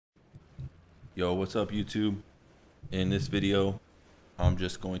Yo, what's up YouTube? In this video, I'm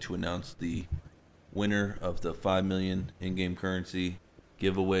just going to announce the winner of the 5 million in-game currency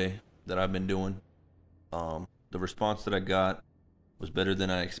giveaway that I've been doing. The response that I got was better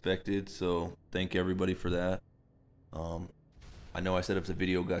than I expected, so thank everybody for that. I know I said if the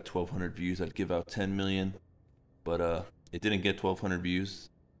video got 1,200 views, I'd give out 10 million, but it didn't get 1,200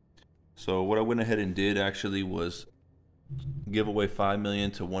 views. So what I went ahead and did actually was give away 5 million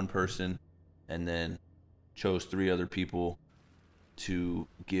to one person, and then chose 3 other people to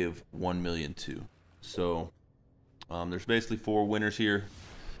give 1 million to. So there's basically 4 winners here,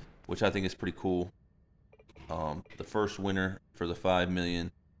 which I think is pretty cool. The first winner for the 5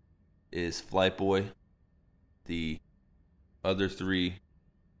 million is Flightboy. The other 3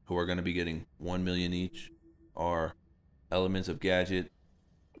 who are going to be getting 1 million each are elementxofxgadgets,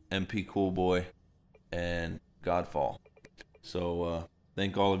 mpcoolboi, and Godfall. So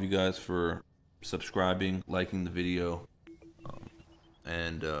thank all of you guys for subscribing, liking the video,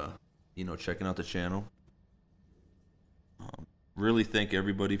 and checking out the channel. Really thank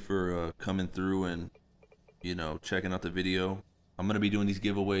everybody for coming through and checking out the video. I'm gonna be doing these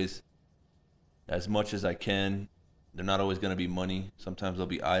giveaways as much as I can. They're not always gonna be money. Sometimes they'll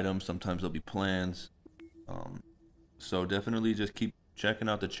be items, sometimes they'll be plans. So definitely just keep checking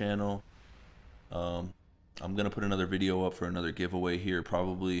out the channel. I'm gonna put another video up for another giveaway here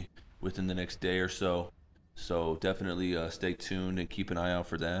probably within the next day or so. So definitely stay tuned and keep an eye out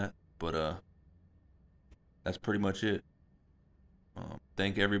for that. But that's pretty much it.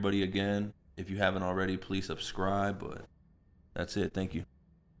 Thank everybody again. If you haven't already, please subscribe. But that's it. Thank you.